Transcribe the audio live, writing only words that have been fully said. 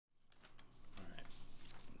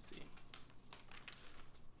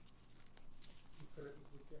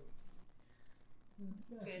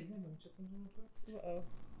Good. Uh-oh.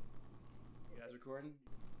 You guys recording?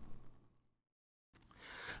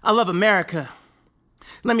 I love America.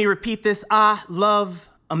 Let me repeat this. I love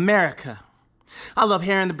America. I love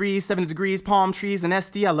hair in the breeze, 70 degrees, palm trees, and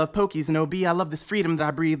SD. I love pokies and OB. I love this freedom that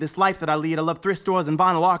I breathe, this life that I lead. I love thrift stores and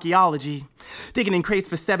vinyl archaeology. Digging in crates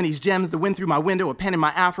for 70s gems, the wind through my window, a pen in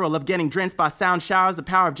my afro. I love getting drenched by sound showers, the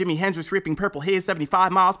power of Jimi Hendrix ripping purple haze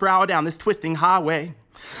 75 miles per hour down this twisting highway.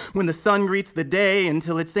 When the sun greets the day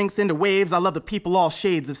until it sinks into waves, I love the people, all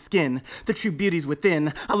shades of skin, the true beauties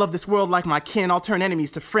within. I love this world like my kin, I'll turn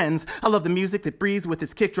enemies to friends. I love the music that breathes with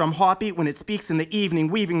its kick drum heartbeat when it speaks in the evening,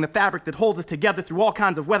 weaving the fabric that holds us together through all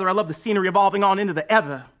kinds of weather. I love the scenery evolving on into the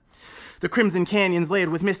ever. The crimson canyons layered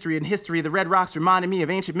with mystery and history, the red rocks reminding me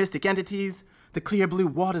of ancient mystic entities. The clear blue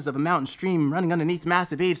waters of a mountain stream running underneath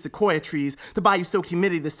massive aged sequoia trees. The bayou-soaked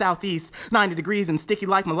humidity of the southeast, 90 degrees and sticky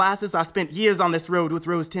like molasses. I spent years on this road with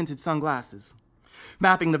rose-tinted sunglasses,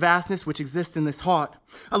 mapping the vastness which exists in this heart.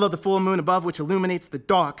 I love the full moon above which illuminates the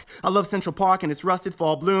dark. I love Central Park and its rusted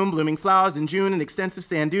fall bloom, blooming flowers in June and extensive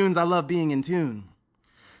sand dunes. I love being in tune,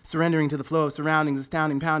 surrendering to the flow of surroundings,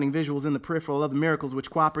 astounding, pounding visuals in the peripheral of the miracles which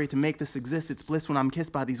cooperate to make this exist. It's bliss when I'm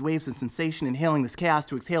kissed by these waves of sensation, inhaling this chaos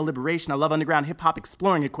to exhale liberation. I love underground hip-hop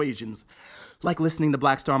exploring equations, like listening to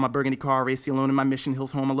Black Star in my burgundy car, racing alone in my Mission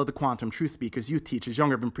Hills home. I love the quantum, truth speakers, youth teachers,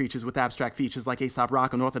 young urban preachers with abstract features like Aesop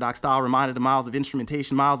Rock, unorthodox style, reminded of miles of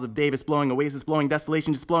instrumentation, miles of Davis blowing, Oasis blowing,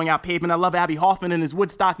 desolation just blowing out pavement. I love Abbie Hoffman and his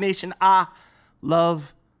Woodstock Nation. I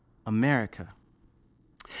love America.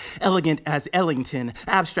 Elegant as Ellington,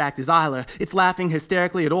 abstract as Isla. It's laughing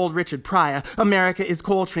hysterically at old Richard Pryor. America is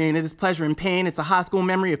Coltrane, it is pleasure and pain. It's a high school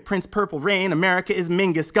memory of Prince Purple Rain. America is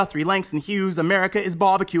Mingus, Guthrie, Langston Hughes. America is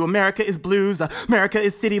barbecue, America is blues. America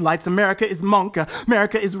is city lights, America is monk.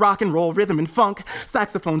 America is rock and roll, rhythm and funk.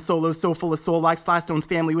 Saxophone solos so full of soul like Sly Stone's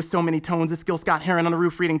family with so many tones. It's Gil Scott-Heron on the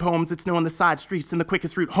roof reading poems. It's knowing the side streets and the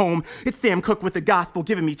quickest route home. It's Sam Cooke with the gospel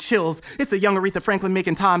giving me chills. It's a young Aretha Franklin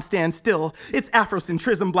making time stand still. It's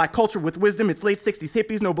Afrocentrism, black culture with wisdom. It's late 60s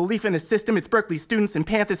hippies, no belief in a system. It's Berkeley students and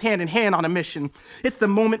Panthers hand in hand on a mission. It's the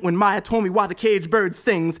moment when Maya told me why the caged bird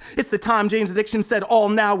sings. It's the time James Addiction said all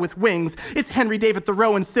now with wings. It's Henry David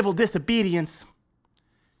Thoreau and civil disobedience.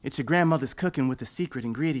 It's your grandmother's cooking with the secret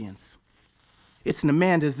ingredients. It's an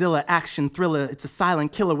Amanda Zilla action thriller. It's a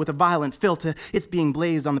silent killer with a violent filter. It's being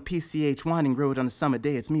blazed on the PCH winding road on a summer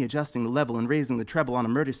day. It's me adjusting the level and raising the treble on a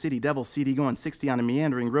Murder City Devil CD going 60 on a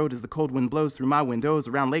meandering road as the cold wind blows through my windows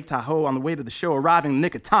around Lake Tahoe on the way to the show, arriving in the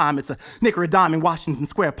nick of time. It's a nicker a dime in Washington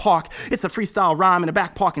Square Park. It's a freestyle rhyme in a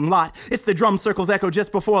back parking lot. It's the drum circles echo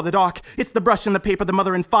just before the dark. It's the brush and the paper, the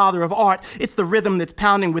mother and father of art. It's the rhythm that's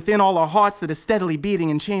pounding within all our hearts that is steadily beating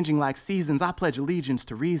and changing like seasons. I pledge allegiance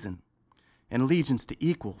to reason, and allegiance to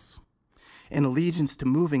equals, and allegiance to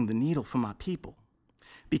moving the needle for my people.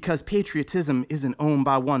 Because patriotism isn't owned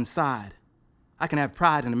by one side. I can have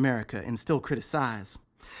pride in America and still criticize.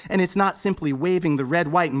 And it's not simply waving the red,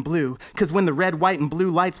 white, and blue, because when the red, white, and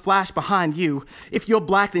blue lights flash behind you, if you're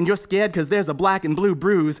black, then you're scared because there's a black and blue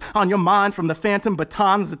bruise on your mind from the phantom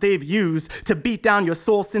batons that they've used to beat down your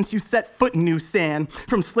soul since you set foot in new sand,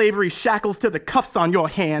 from slavery's shackles to the cuffs on your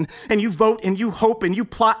hand. And you vote and you hope and you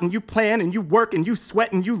plot and you plan and you work and you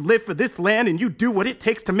sweat and you live for this land and you do what it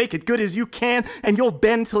takes to make it good as you can, and you'll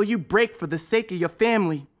bend till you break for the sake of your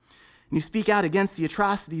family. And you speak out against the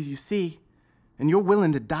atrocities you see, and you're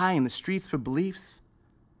willing to die in the streets for beliefs.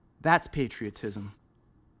 That's patriotism.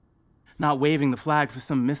 Not waving the flag for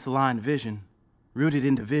some misaligned vision, rooted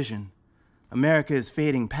in division. America is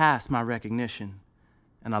fading past my recognition,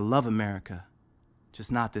 and I love America,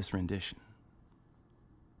 just not this rendition.